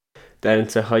در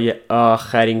انتهای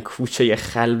آخرین کوچه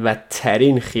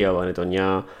خلوت‌ترین خیابان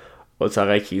دنیا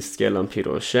اتاقکی است که لامپی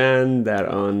روشن در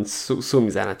آن سوسو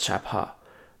میزند شبها.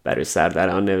 برای سر در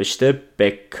آن نوشته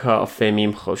به کافه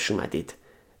میم خوش اومدید.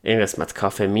 این قسمت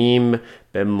کافه میم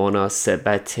به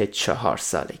مناسبت 4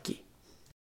 سالگی.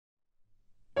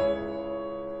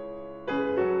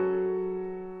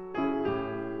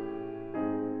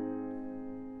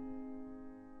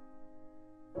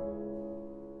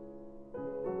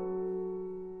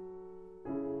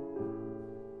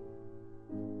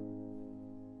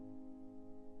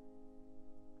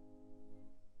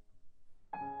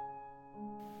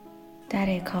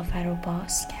 در کافه رو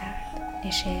باز کرد.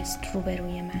 نشست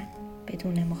روبروی من.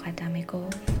 بدون مقدمه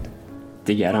گفت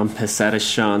دیگرم پسر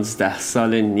 16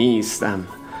 ساله نیستم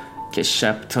که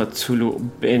شب تا طلوع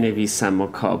بنویسم و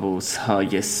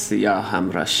کابوس‌های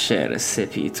سیاهم را شعر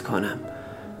سپید کنم.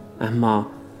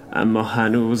 اما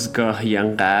هنوز گاهی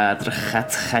انقدر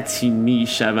خطی می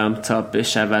شوم تا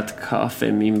بشود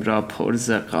کافه میم را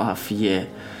پرز قافیه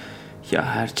یا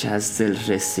هرچه از دل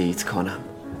رسید کنم.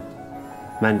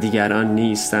 من دیگران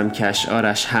نیستم که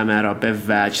اشعارش همه را به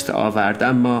وجد آورد،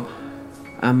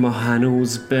 اما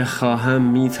هنوز بخواهم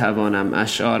میتوانم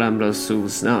اشعارم را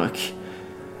سوزناک،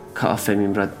 کافه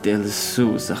میم را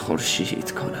دلسوز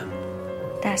خورشید کنم.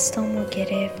 دستامو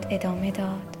گرفت ادامه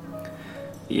داد.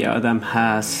 یادم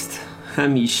هست،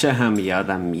 همیشه هم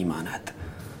یادم میماند.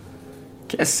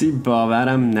 کسی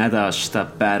باورم نداشت تا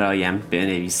برایم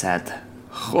بنویسد.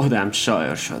 خودم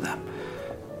شاعر شدم.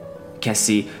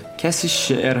 کسی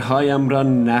شعرهایم را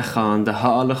نخواند،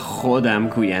 حال خودم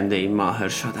گوینده ماهر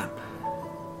شدم.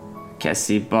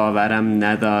 کسی باورم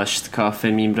نداشت کافه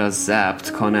میم را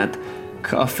ضبط کند،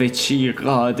 کافه چی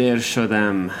قادر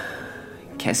شدم.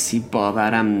 کسی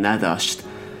باورم نداشت،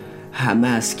 همه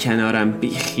از کنارم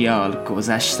بی خیال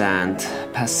گذشتند،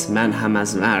 پس من هم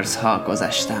از مرزها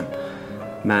گذشتم،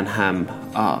 من هم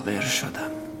عابر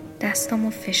شدم. دستامو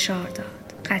فشار داد.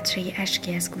 قطره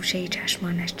اشکی از گوشه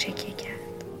چشمانش چکه کرد.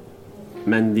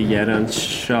 من دیگران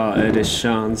شاعر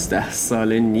 16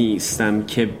 ساله نیستم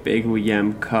که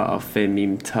بگویم کافه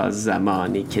میم تا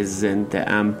زمانی که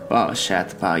زنده ام باشد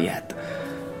باید.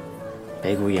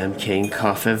 بگویم که این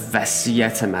کافه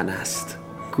وصیت من است.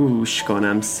 گوش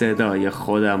کنم صدای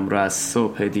خودم را از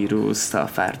صبح دیروز تا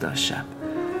فردا شب.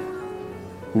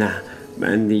 نه،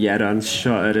 من دیگران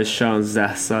شاعر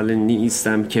 16 ساله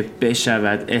نیستم که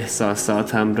بشود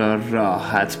احساساتم را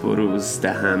راحت بروز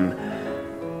دهم.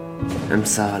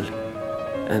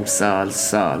 امسال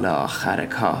سال آخر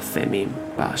کافه میم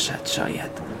باشد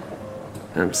شاید.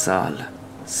 امسال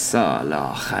سال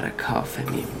آخر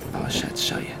کافه میم باشد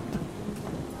شاید.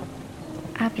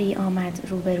 ابری آمد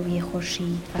روبروی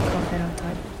خورشید و کافه را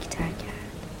تاریک‌تر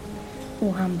کرد.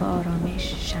 او هم با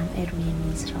آرامش شمع روی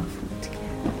میز را فوت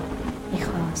کرد.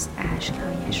 میخواست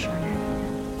اشک‌هایش را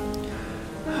نبیند.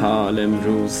 حال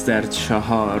امروز در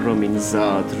 4مین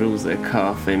زاد روز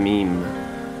کافه میم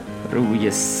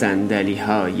روی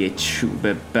صندلی‌های چوب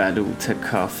بلوط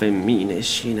کافه می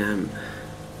نشینم.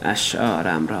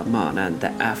 اشعارم را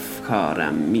مانند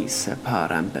افکارم می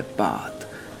سپارم به باد.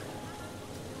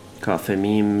 کافه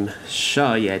میم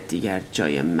شاید دیگر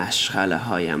جای مشغله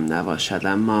هایم نباشد،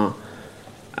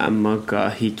 اما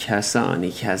گاهی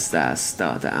کسانی که از دست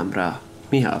دادم را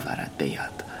می آورد به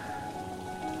یاد.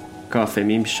 کافه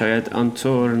میم شاید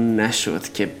آنطور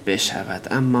نشد که بشود،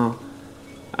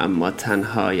 اما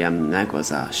تنهایم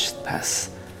نگذاشت. پس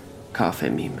کافه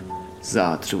میم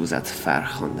زاد روزت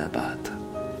فرخنده باد.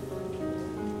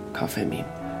 کافه میم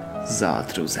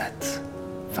زاد روزت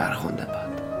فرخنده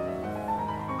باد.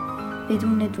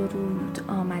 بدون درود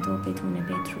آمد و بدون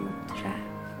بدرود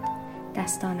رفت.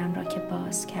 دستانم را که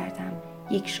باز کردم،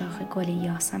 یک شاخ گل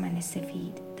یاسمن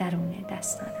سفید درون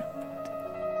دستانم بود.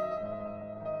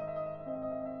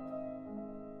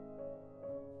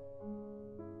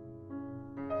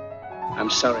 I'm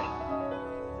sorry,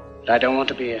 but I don't want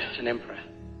to be an emperor.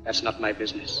 That's not my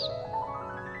business.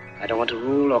 I don't want to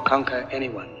rule or conquer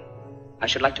anyone. I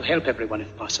should like to help everyone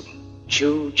if possible.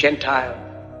 Jew, Gentile,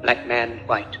 black man,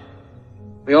 white.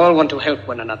 We all want to help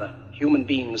one another. Human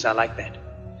beings are like that.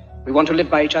 We want to live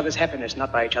by each other's happiness,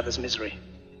 not by each other's misery.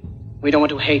 We don't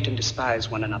want to hate and despise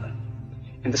one another.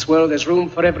 In this world there's room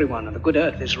for everyone, and the good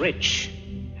earth is rich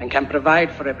and can provide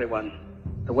for everyone.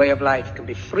 The way of life can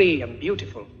be free and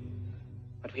beautiful.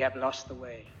 But we have lost the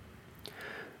way.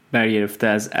 برگرفته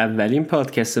از اولین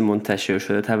پادکست منتشر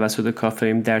شده توسط کافه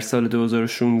میم در سال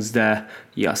 2016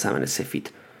 یاسمن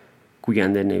سفید.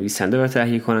 گوینده، نویسنده و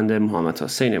تهیه کننده محمد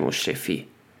حسین مشرفی.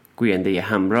 گوینده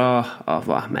همراه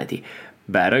آوا احمدی.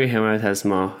 برای حمایت از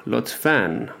ما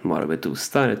لطفاً ما رو به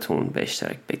دوستانتون به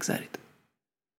اشتراک بگذارید.